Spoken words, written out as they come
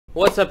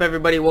What's up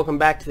everybody, welcome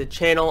back to the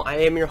channel. I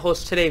am your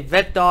host today,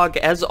 Vett-Dog.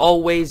 As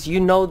always, you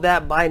know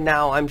that by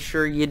now, I'm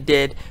sure you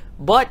did.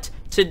 But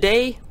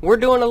today, we're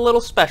doing a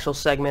little special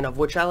segment of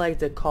which I like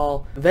to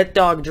call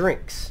Vett-Dog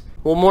drinks.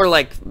 Well, more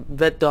like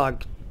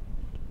Vett-Dog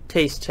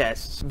taste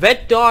tests.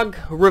 Vett-Dog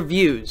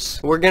reviews.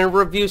 We're gonna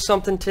review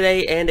something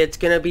today and it's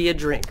gonna be a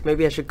drink.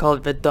 Maybe I should call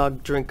it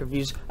Vett-Dog drink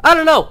reviews. I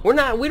don't know.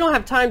 We don't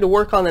have time to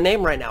work on the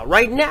name right now.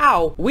 Right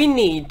now, we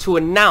need to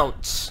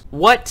announce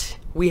what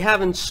we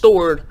have in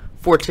store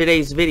for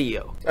today's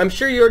video. I'm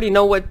sure you already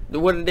know what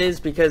it is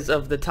because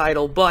of the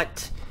title,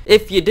 but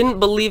if you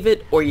didn't believe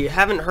it or you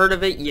haven't heard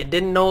of it, you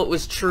didn't know it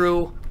was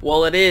true,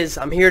 well it is.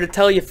 I'm here to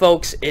tell you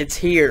folks, it's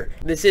here.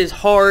 This is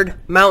Hard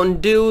Mtn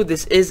Dew.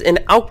 This is an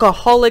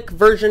alcoholic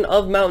version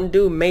of Mountain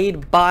Dew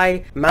made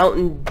by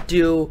Mountain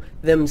Dew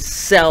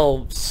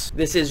themselves.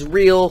 This is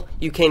real.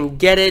 You can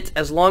get it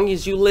as long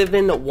as you live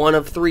in one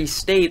of 3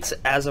 states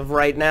as of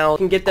right now. You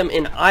can get them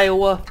in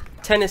Iowa,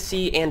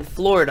 Tennessee, and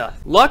Florida.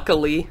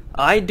 Luckily,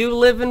 I do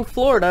live in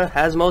Florida,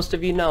 as most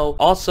of you know.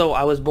 Also,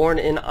 I was born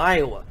in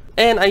Iowa.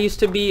 And I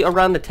used to be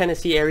around the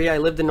Tennessee area. I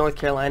lived in North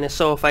Carolina,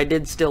 so if I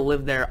did still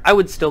live there, I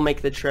would still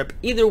make the trip.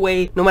 Either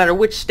way, no matter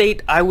which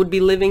state I would be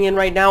living in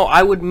right now,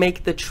 I would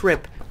make the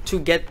trip to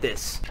get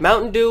this.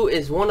 Mountain Dew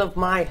is one of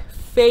my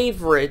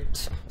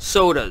favorite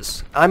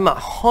sodas. I'm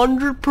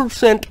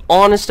 100%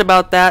 honest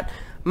about that.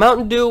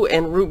 Mountain Dew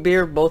and root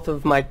beer, both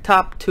of my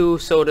top 2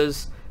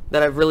 sodas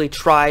that I've really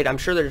tried. I'm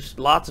sure there's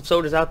lots of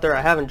sodas out there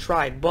I haven't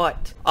tried,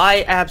 but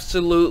I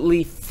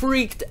absolutely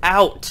freaked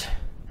out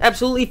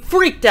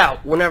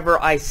whenever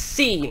I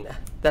seen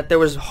that there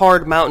was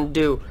Hard Mountain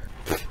Dew.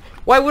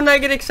 Why wouldn't I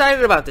get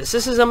excited about this?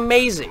 This is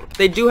amazing.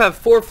 They do have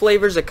 4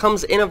 flavors. It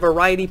comes in a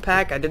variety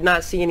pack. I did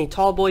not see any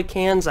tall boy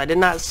cans. I did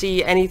not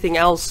see anything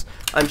else.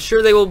 I'm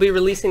sure they will be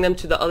releasing them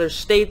to the other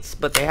states,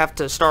 but they have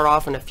to start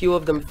off in a few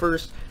of them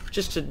first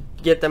just to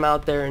get them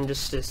out there and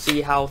just to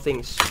see how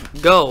things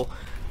go.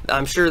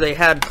 I'm sure they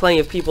had plenty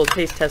of people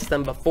taste test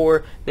them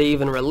before they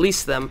even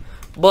released them,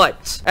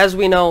 but as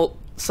we know,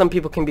 some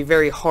people can be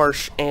very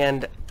harsh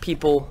and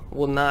people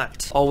will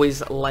not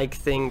always like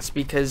things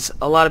because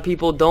a lot of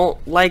people don't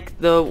like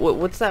the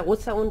what's that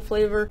one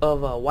flavor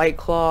of White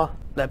Claw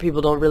that people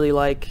don't really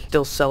like.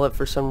 Still sell it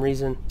for some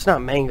reason. It's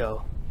not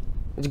mango,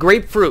 it's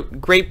grapefruit.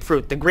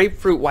 The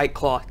grapefruit White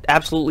Claw,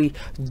 absolutely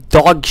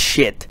dog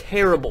shit.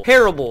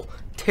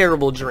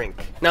 Terrible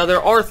drink. Now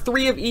there are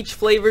 3 of each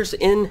flavors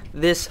in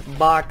this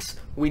box.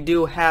 We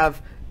do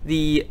have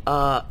the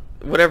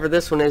whatever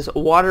this one is,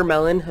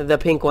 watermelon, the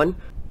pink one,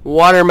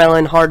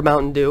 watermelon Hard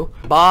Mountain Dew,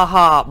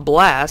 Baja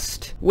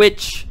Blast,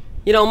 which,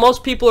 you know,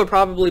 most people are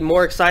probably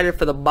more excited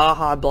for the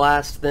Baja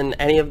Blast than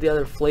any of the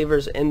other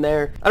flavors in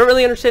there. I don't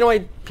really understand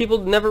why people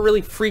never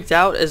really freaked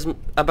out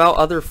about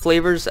other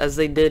flavors as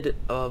they did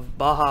of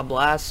Baja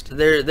Blast.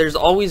 There's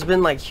always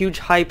been like huge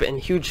hype and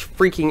huge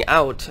freaking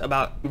out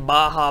about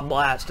Baja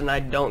Blast, and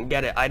I don't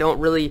get it. I don't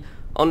really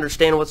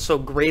understand what's so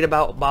great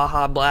about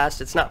Baja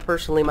Blast. It's not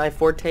personally my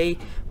forte,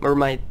 or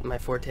my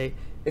forte.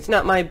 It's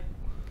not my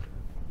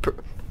what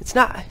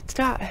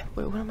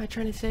am I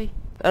trying to say?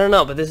 I don't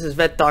know, but this is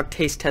Vett-Dog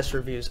taste test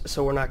reviews,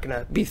 so we're not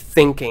gonna be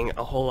thinking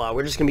a whole lot.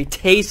 We're just gonna be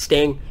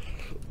tasting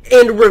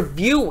and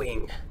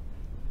reviewing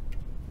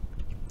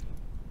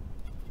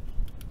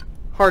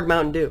Hard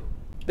Mountain Dew.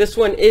 This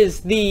one is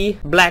the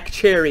black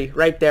cherry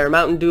right there.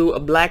 Mountain Dew, a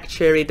black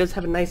cherry. It does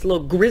have a nice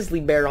little grizzly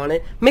bear on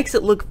it. Makes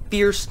it look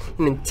fierce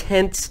and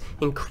intense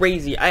and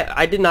crazy.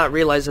 I did not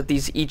realize that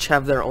these each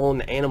have their own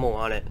animal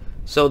on it.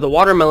 So the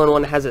watermelon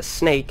one has a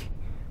snake.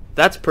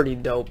 That's pretty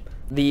dope.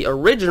 The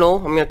original,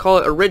 I'm gonna call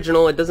it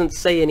original. It doesn't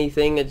say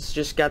anything. It's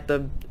just got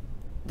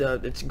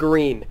it's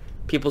green.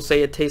 People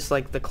say it tastes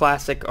like the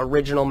classic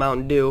original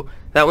Mountain Dew.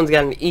 That one's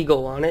got an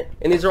eagle on it.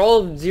 And these are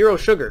all 0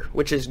 sugar,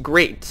 which is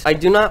great. I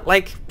do not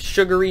like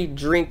sugary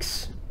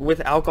drinks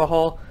with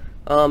alcohol,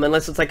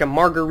 unless it's like a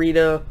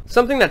margarita.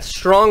 Something that's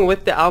strong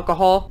with the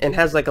alcohol and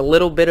has like a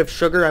little bit of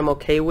sugar I'm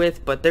okay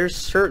with, but there's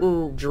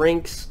certain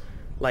drinks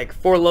like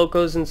Four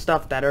Locos and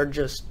stuff that are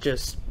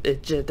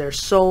they're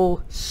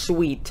so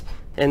sweet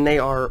and they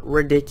are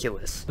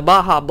ridiculous. The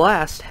Baja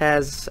Blast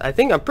has,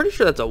 I'm pretty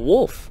sure that's a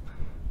wolf.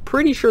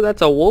 Pretty sure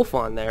that's a wolf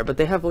on there, but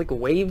they have like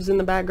waves in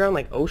the background,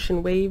 like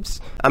ocean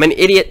waves. I'm an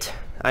idiot.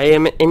 I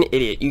am an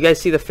idiot. You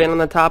guys see the fin on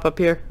the top up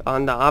here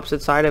on the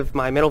opposite side of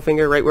my middle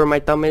finger, right where my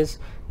thumb is?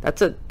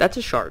 That's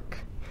a shark.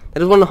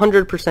 That is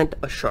 100%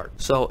 a shark.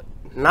 So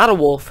not a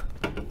wolf,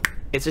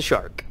 it's a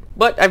shark.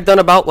 But I've done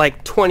about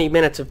like 20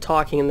 minutes of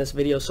talking in this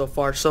video so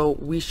far, so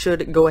we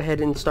should go ahead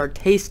and start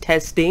taste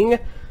testing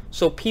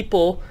so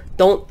people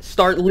don't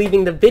start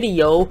leaving the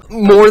video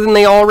more than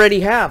they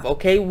already have,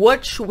 okay?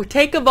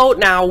 Take a vote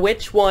now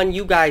which one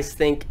you guys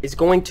think is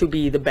going to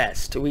be the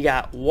best. We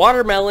got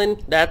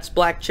watermelon, that's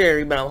black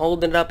cherry, but I'm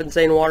holding it up and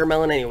saying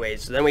watermelon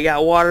anyways. So then we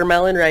got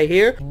watermelon right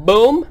here,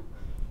 boom.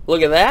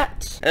 Look at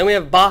that. And we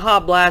have Baja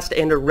Blast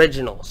and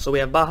Original. So we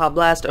have Baja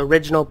Blast,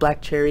 Original,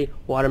 Black Cherry,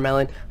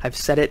 Watermelon. I've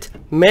said it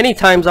many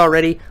times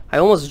already. I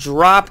almost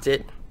dropped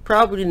it.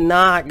 Probably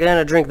not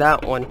gonna drink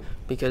that one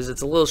because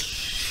it's a little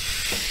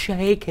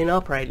shaking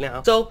up right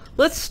now. So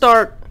let's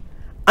start.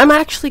 I'm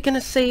actually going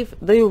to save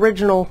the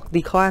original,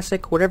 the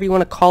classic, whatever you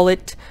want to call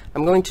it.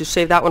 I'm going to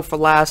save that one for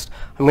last.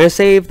 I'm going to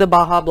save the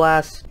Baja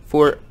Blast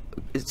for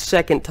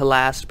second to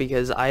last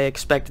because I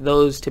expect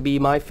those to be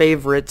my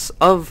favorites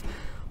of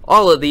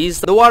all of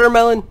these. The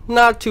watermelon,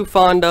 not too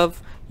fond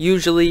of.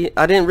 Usually,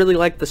 I didn't really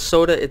like the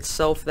soda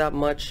itself that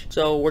much.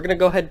 So we're going to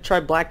go ahead and try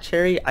black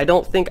cherry. I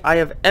don't think I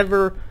have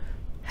ever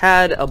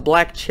had a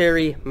black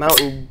cherry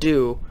Mountain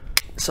Dew.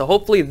 So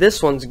hopefully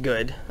this one's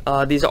good.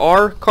 These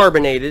are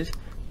carbonated.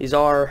 These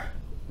are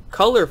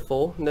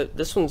colorful.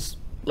 This one's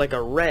like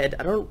a red.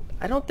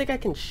 I don't think I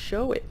can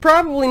show it.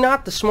 Probably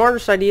not the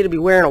smartest idea to be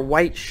wearing a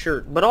white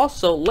shirt, but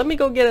also let me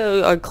go get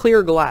a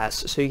clear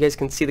glass so you guys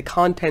can see the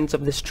contents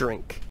of this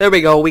drink. There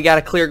we go. We got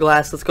a clear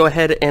glass. Let's go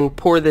ahead and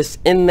pour this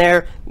in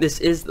there. This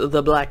is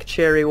the black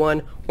cherry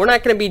one. We're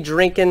not going to be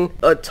drinking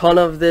a ton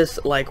of this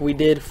like we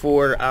did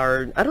for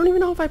our... I don't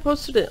even know if I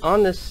posted it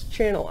on this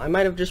channel. I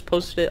might have just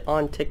posted it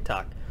on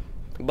TikTok.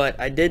 But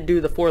I did do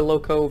the 4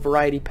 Loco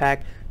variety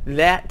pack.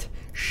 That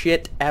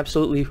shit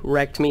absolutely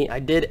wrecked me. I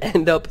did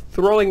end up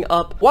throwing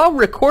up while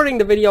recording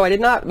the video. I did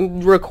not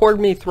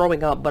record me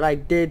throwing up, but I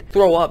did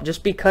throw up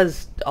just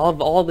because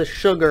of all the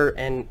sugar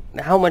and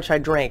how much I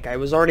drank. I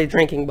was already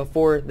drinking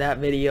before that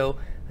video.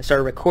 I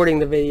started recording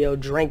the video,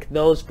 drank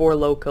those 4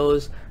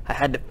 Locos. I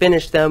had to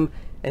finish them,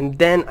 and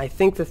then I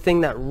think the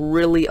thing that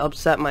really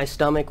upset my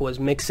stomach was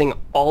mixing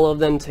all of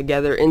them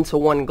together into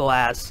one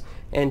glass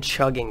and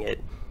chugging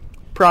it.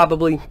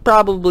 Probably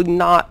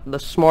not the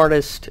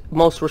smartest,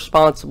 most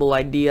responsible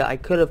idea I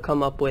could have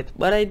come up with,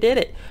 but I did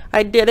it.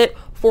 I did it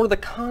for the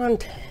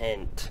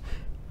content.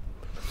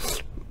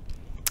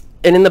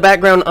 And in the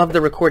background of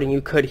the recording,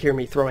 you could hear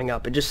me throwing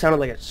up. It just sounded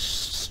like a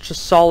just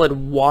solid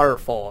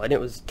waterfall, and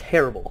it was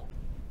terrible.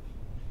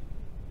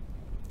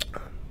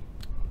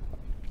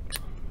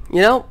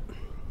 You know,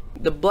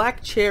 the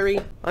black cherry,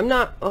 I'm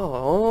not...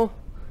 Oh.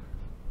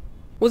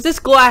 Was this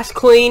glass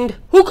cleaned?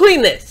 Who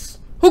cleaned this?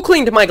 Who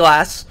cleaned my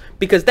glass?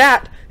 Because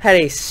that had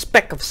a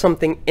speck of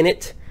something in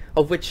it,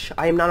 of which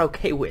I am not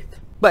okay with.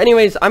 But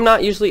anyways, I'm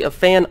not usually a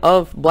fan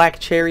of black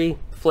cherry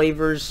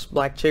flavors,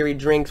 black cherry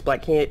drinks,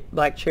 black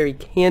cherry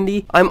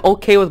candy. I'm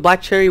okay with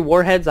black cherry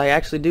warheads. I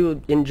actually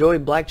do enjoy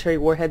black cherry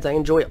warheads. I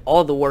enjoy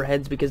all the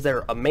warheads because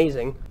they're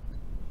amazing.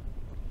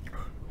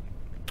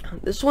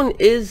 This one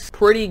is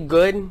pretty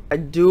good. I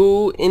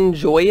do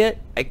enjoy it.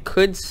 I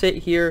could sit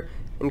here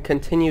and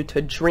continue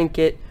to drink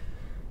it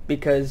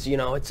because, you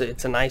know, it's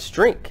a nice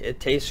drink. It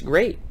tastes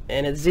great,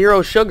 and it's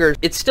 0 sugar.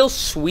 It's still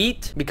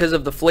sweet because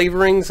of the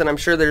flavorings, and I'm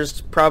sure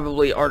there's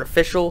probably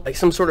artificial, like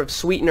some sort of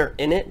sweetener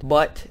in it,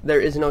 but there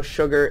is no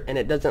sugar, and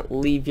it doesn't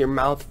leave your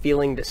mouth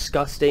feeling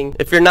disgusting.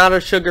 If you're not a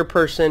sugar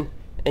person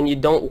and you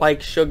don't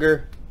like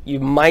sugar, you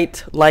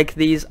might like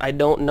these. I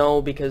don't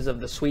know because of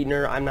the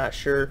sweetener. I'm not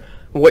sure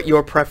what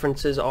your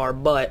preferences are,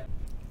 but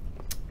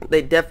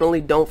they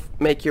definitely don't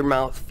make your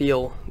mouth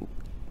feel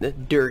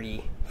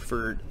dirty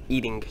for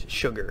eating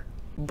sugar.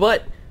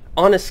 But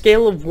on a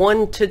scale of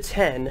 1 to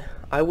 10,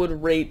 I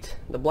would rate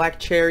the black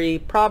cherry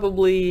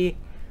probably,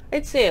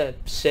 I'd say a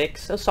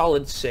 6, a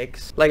solid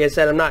 6. Like I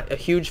said, I'm not a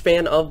huge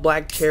fan of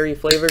black cherry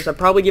flavors. I'd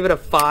probably give it a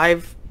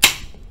 5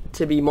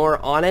 to be more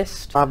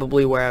honest.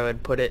 Probably where I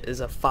would put it is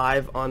a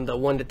 5 on the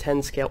 1 to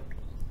 10 scale.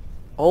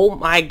 Oh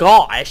my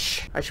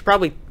gosh, I should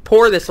probably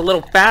pour this a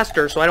little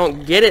faster so I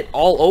don't get it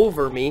all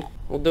over me.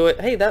 We'll do it.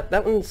 Hey,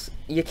 that one's,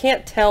 you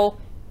can't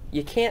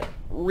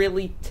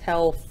really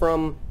tell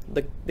from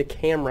the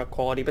camera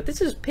quality, but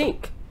this is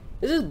pink.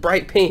 This is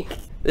bright pink.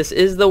 This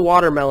is the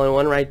watermelon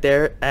one right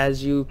there,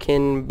 as you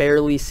can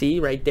barely see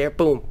right there.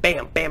 Boom,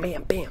 bam, bam,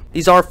 bam, bam.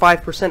 These are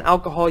 5%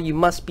 alcohol. You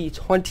must be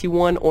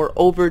 21 or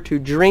over to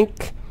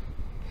drink.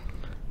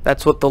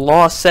 That's what the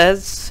law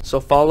says, so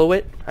follow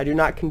it. I do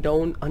not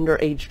condone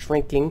underage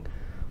drinking,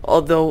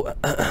 although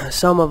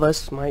some of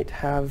us might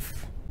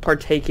have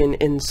partaken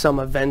in some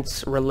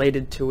events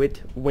related to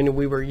it when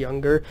we were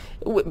younger.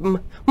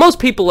 Most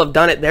people have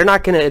done it. They're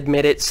not going to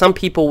admit it. Some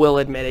people will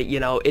admit it. You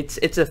know,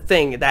 it's a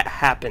thing that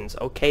happens,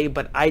 okay?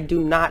 But I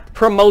do not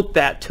promote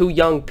that to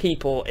young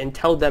people and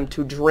tell them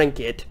to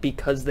drink it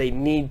because they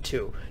need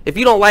to. If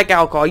you don't like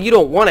alcohol, you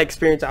don't want to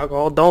experience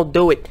alcohol, don't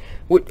do it.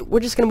 We're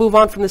just going to move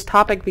on from this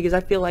topic because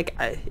I feel like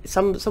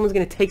someone's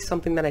going to take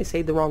something that I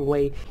say the wrong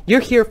way.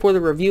 You're here for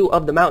the review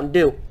of the Mountain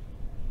Dew.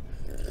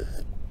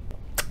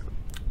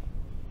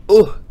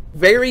 Ooh,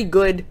 very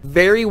good,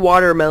 very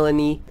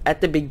watermelony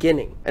at the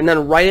beginning, and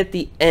then right at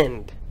the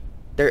end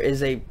there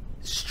is a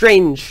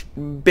strange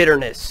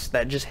bitterness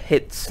that just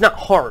hits. It's not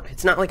hard,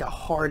 it's not like a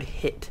hard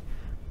hit,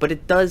 but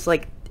it does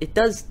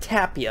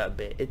tap you a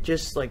bit. It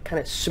just like kind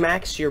of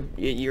smacks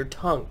your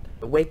tongue,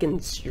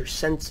 awakens your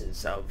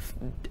senses of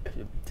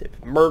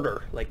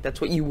murder. Like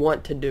that's what you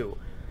want to do.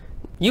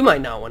 You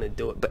might not want to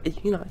do it,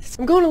 but you know,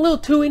 I'm going a little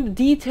too into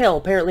detail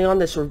apparently on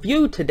this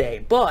review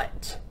today,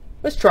 but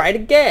let's try it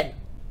again.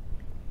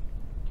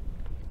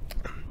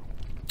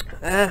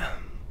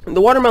 The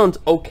watermelon's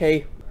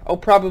okay. I'll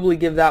probably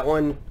give that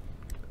one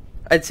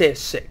I'd say a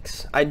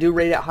 6. I do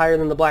rate it higher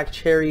than the black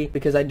cherry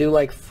because I do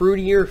like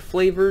fruitier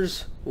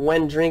flavors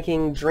when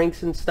drinking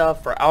drinks and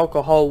stuff. For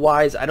alcohol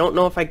wise, I don't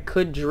know if I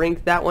could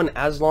drink that one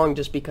as long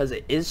just because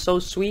it is so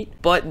sweet,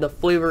 but the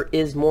flavor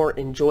is more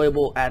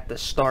enjoyable at the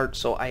start,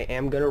 so I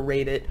am gonna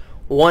rate it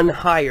 1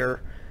 higher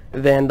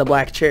than the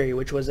black cherry,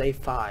 which was a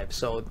 5.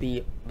 So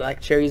the black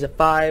cherry is a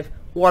 5,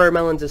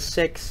 watermelon's a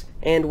 6,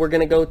 and we're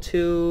gonna go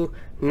to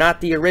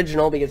not the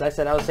original because I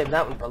said I would save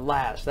that one for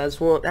last. That's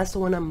the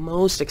one I'm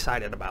most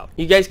excited about.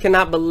 You guys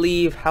cannot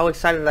believe how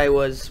excited I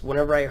was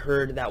whenever I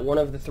heard that one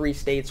of the 3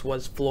 states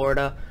was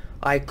Florida.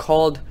 I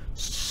called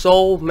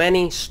so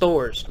many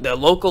stores. The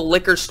local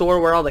liquor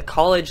store where all the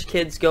college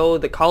kids go,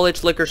 the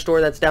college liquor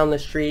store that's down the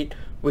street.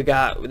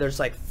 There's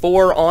like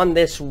 4 on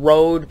this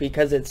road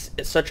because it's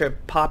such a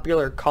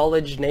popular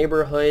college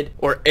neighborhood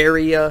or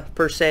area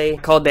per se. I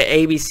called the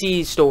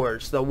ABC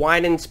stores, the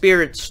wine and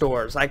spirits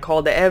stores. I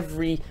called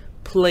every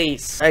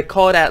place. I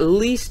called at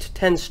least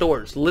 10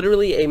 stores,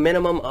 literally a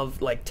minimum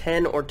of like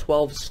 10 or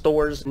 12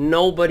 stores.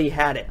 Nobody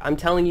had it. I'm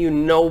telling you,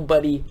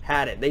 nobody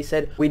had it. They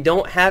said, we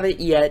don't have it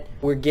yet,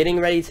 we're getting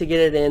ready to get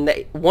it in.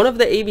 One of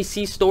the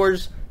ABC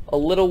stores a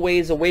little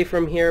ways away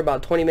from here,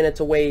 about 20 minutes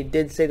away,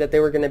 did say that they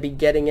were going to be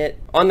getting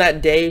it on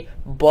that day,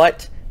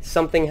 but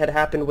something had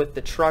happened with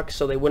the truck,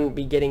 so they wouldn't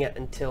be getting it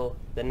until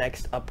the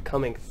next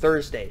upcoming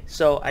Thursday.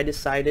 So I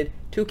decided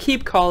to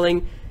keep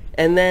calling,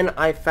 and then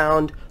I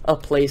found a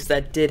place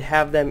that did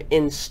have them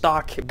in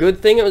stock.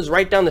 Good thing it was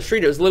right down the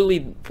street. It was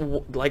literally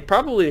like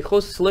probably the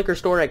closest liquor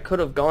store I could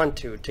have gone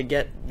to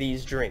get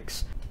these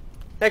drinks.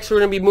 Next, we're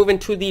going to be moving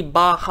to the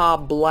Baja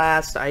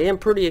Blast. I am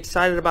pretty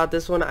excited about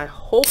this one. I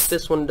hope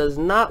this one does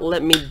not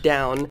let me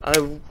down.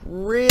 I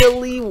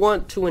really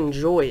want to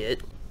enjoy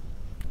it.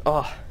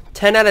 Oh,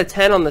 10 out of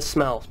 10 on the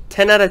smell.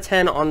 10 out of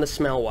 10 on the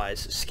smell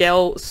wise.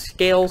 Smell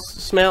scale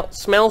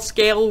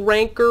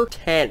ranker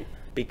 10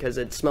 because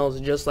it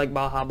smells just like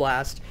Baja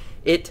Blast.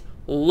 It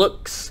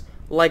looks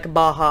like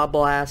Baja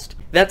Blast.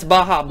 That's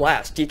Baja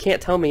Blast. You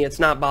can't tell me it's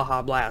not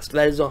Baja Blast.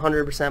 That is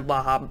 100%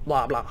 Baja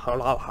blah blah blah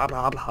blah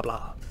blah blah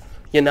blah.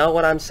 You know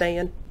what I'm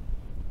saying?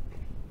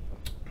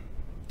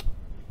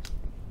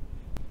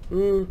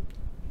 I'm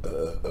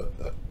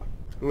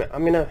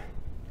gonna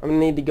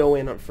need to go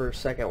in for a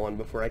second one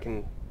before I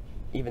can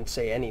even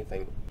say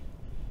anything.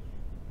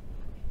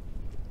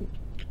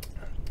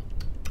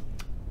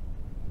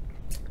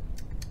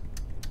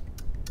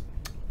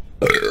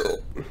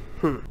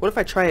 What if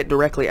I try it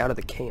directly out of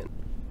the can?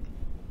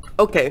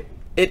 Okay,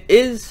 it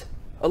is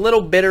a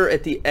little bitter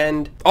at the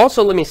end.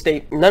 Also, let me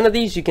state, none of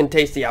these you can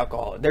taste the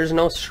alcohol. There's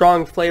no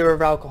strong flavor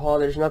of alcohol.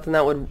 There's nothing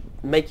that would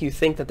make you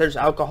think that there's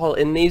alcohol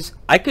in these.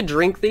 I could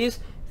drink these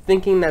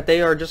thinking that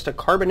they are just a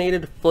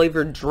carbonated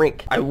flavored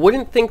drink. I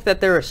wouldn't think that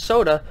they're a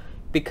soda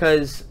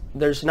because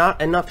there's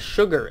not enough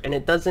sugar and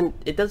it doesn't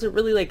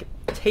really like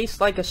taste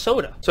like a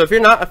soda. So if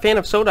you're not a fan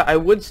of soda, I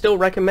would still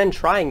recommend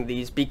trying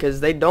these because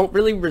they don't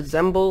really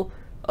resemble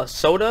a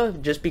soda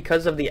just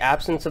because of the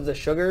absence of the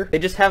sugar. They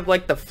just have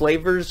like the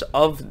flavors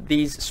of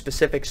these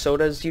specific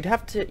sodas. You'd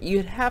have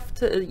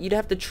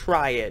to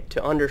try it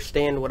to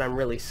understand what I'm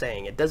really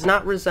saying. It does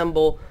not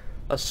resemble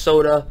a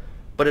soda,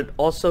 but it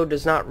also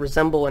does not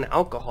resemble an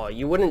alcohol.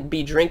 You wouldn't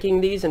be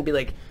drinking these and be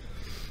like,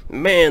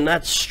 man,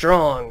 that's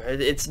strong.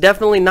 It's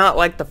definitely not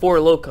like the Four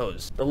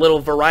Locos, the little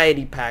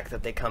variety pack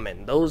that they come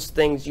in. Those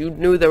things, you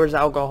knew there was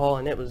alcohol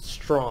and it was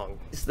strong.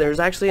 There's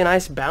actually a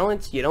nice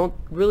balance. You don't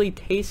really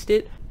taste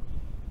it,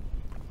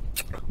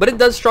 but it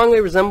does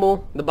strongly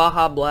resemble the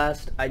Baja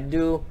Blast. I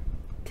do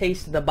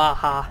taste the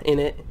Baja in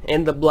it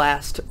and the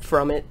blast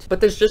from it,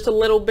 but there's just a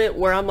little bit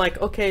where I'm like,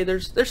 okay,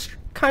 there's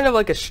kind of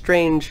like a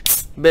strange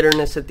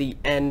bitterness at the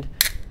end.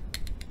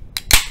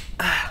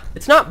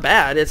 It's not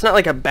bad. It's not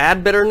like a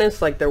bad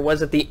bitterness like there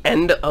was at the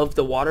end of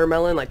the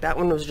watermelon. Like that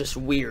one was just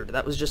weird.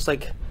 That was just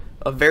like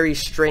a very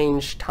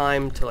strange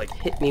time to like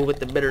hit me with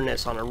the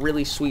bitterness on a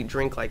really sweet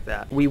drink like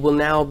that. We will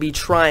now be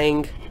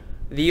trying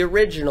the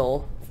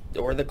original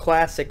or the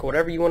classic,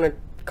 whatever you want to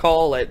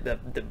call it,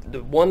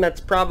 the one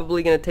that's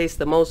probably going to taste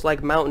the most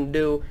like Mountain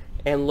Dew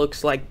and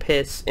looks like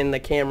piss in the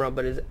camera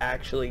but is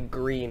actually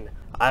green.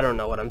 I don't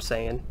know what I'm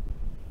saying.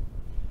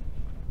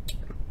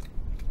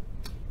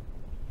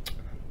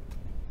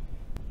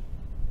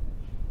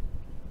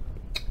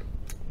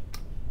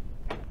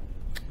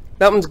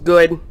 That one's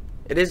good.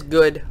 It is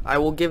good. I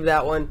will give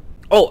that one.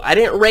 Oh, I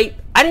didn't rate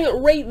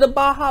the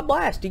Baja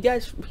Blast. You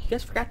guys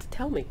forgot to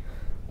tell me.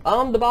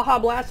 The Baja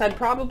Blast, I'd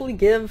probably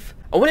give,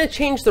 I want to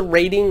change the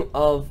rating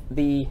of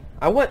the,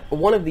 I want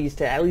one of these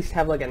to at least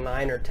have like a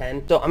 9 or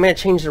 10. So I'm going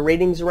to change the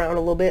ratings around a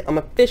little bit. I'm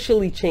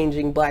officially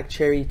changing Black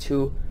Cherry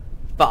to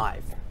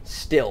 5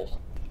 still.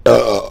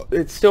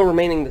 It's still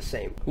remaining the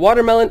same.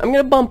 Watermelon, I'm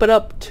going to bump it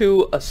up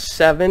to a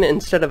 7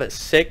 instead of a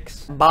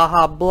 6.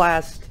 Baja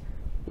Blast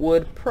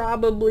would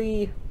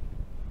probably,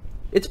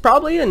 it's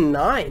probably a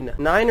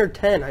 9 or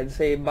 10, I'd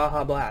say.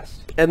 Baja Blast.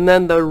 And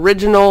then the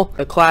original,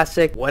 the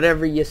classic,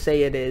 whatever you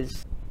say it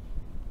is,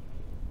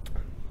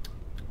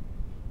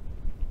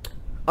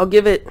 I'll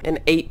give it an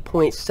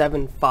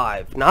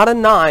 8.75. Not a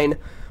 9,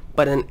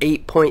 but an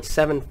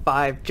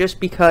 8.75, just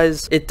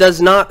because it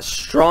does not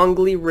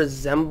strongly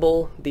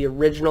resemble the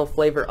original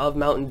flavor of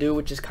Mountain Dew,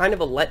 which is kind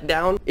of a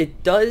letdown.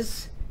 It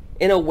does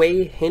in a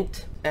way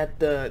hint at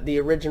the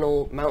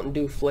original Mountain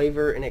Dew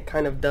flavor, and it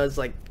kind of does,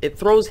 like, it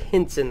throws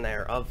hints in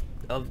there of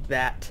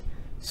that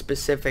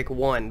specific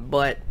one,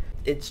 but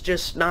it's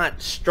just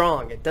not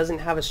strong. It doesn't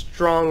have a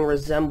strong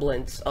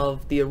resemblance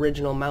of the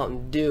original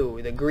Mountain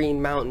Dew, the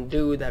green Mountain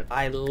Dew that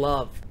I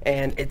love,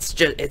 and it's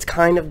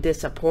kind of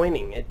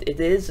disappointing. It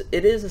is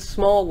a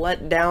small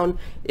letdown.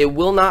 It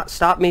will not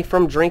stop me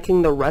from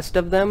drinking the rest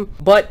of them,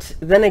 but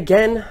then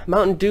again,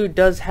 Mountain Dew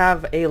does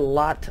have a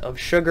lot of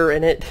sugar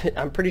in it.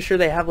 I'm pretty sure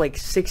they have like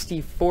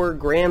 64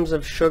 grams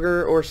of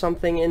sugar or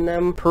something in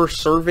them per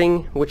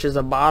serving, which is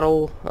a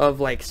bottle of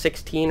like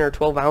 16 or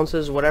 12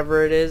 ounces,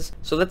 whatever it is.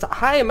 So that's a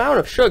high amount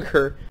of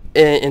sugar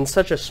in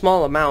such a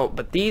small amount,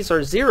 but these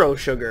are zero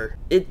sugar.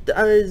 It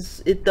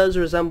does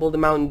resemble the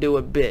Mountain Dew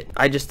a bit.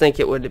 I just think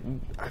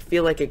I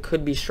feel like it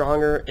could be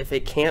stronger. If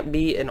it can't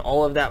be and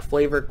all of that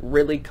flavor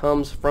really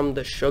comes from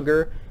the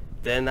sugar,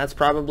 then that's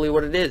probably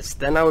what it is.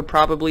 Then I would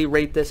probably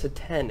rate this a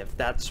 10 if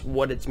that's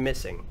what it's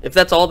missing. If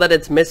that's all that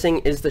it's missing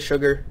is the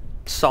sugar,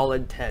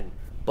 solid 10.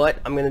 But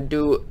I'm gonna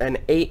do an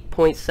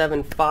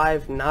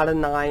 8.75, not a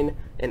 9,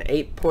 an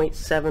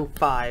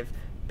 8.75,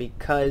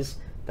 because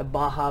the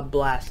Baja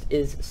Blast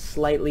is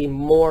slightly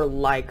more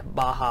like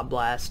Baja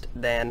Blast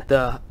than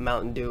the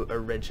Mountain Dew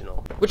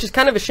original, which is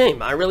kind of a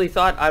shame. I really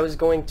thought I was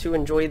going to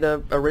enjoy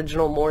the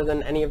original more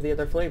than any of the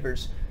other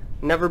flavors.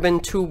 Never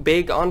been too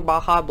big on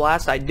Baja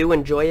Blast. I do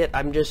enjoy it.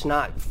 I'm just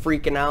not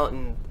freaking out,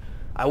 and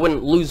I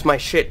wouldn't lose my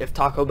shit if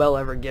Taco Bell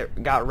ever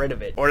got rid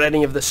of it, or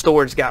any of the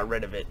stores got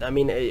rid of it. I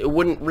mean, it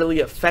wouldn't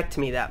really affect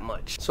me that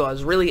much. So I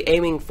was really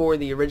aiming for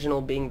the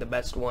original being the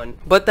best one.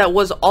 But that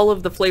was all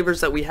of the flavors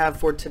that we have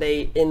for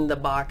today in the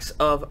box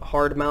of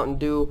Hard Mountain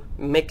Dew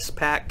Mix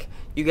Pack.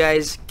 You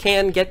guys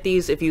can get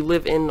these if you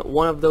live in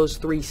one of those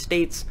 3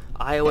 states,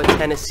 Iowa,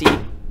 Tennessee,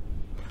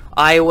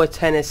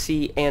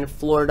 and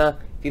Florida.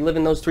 If you live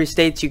in those 3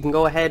 states, you can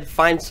go ahead,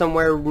 find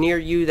somewhere near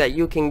you that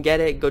you can get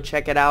it. Go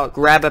check it out.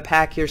 Grab a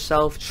pack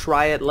yourself.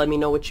 Try it. Let me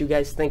know what you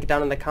guys think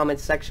down in the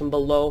comments section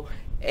below.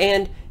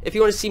 And if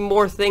you want to see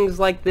more things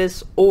like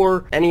this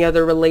or any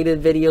other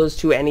related videos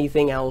to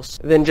anything else,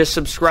 then just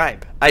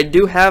subscribe. I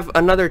do have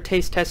another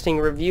taste testing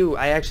review.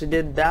 I actually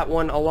did that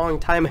one a long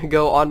time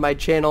ago on my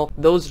channel.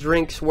 Those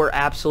drinks were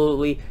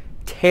absolutely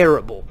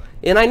terrible.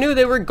 And I knew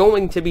they were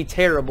going to be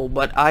terrible,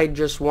 but I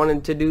just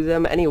wanted to do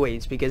them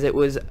anyways because it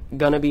was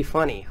gonna be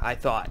funny, I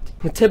thought.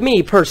 To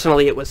me,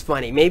 personally, it was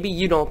funny. Maybe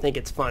you don't think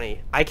it's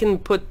funny. I can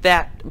put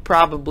that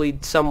probably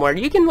somewhere.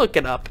 You can look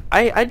it up.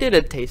 I did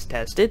a taste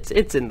test.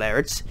 It's in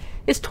there.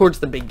 It's towards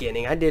the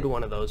beginning. I did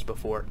one of those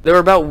before. They were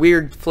about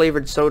weird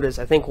flavored sodas.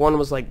 I think one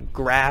was like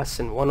grass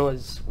and one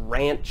was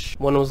ranch.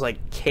 One was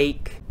like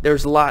cake.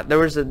 There's a lot.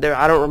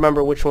 I don't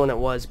remember which one it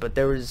was, but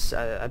there was,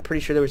 I'm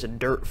pretty sure there was a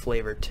dirt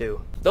flavor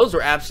too. Those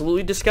were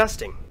absolutely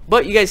disgusting.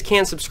 But you guys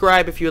can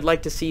subscribe if you would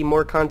like to see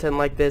more content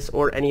like this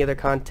or any other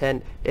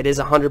content. It is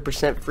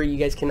 100% free. You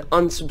guys can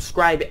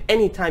unsubscribe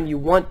anytime you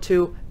want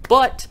to,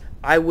 but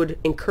I would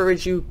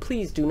encourage you,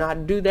 please do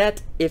not do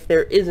that. If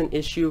there is an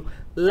issue,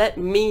 let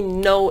me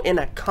know in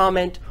a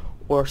comment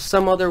or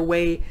some other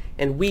way,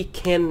 and we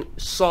can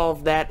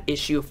solve that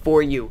issue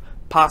for you.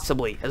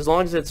 Possibly, as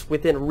long as it's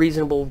within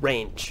reasonable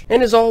range.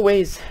 And as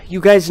always,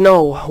 you guys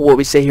know what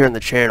we say here on the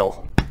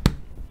channel.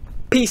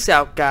 Peace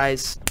out,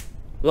 guys.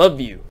 Love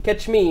you.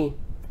 Catch me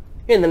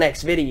in the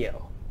next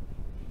video.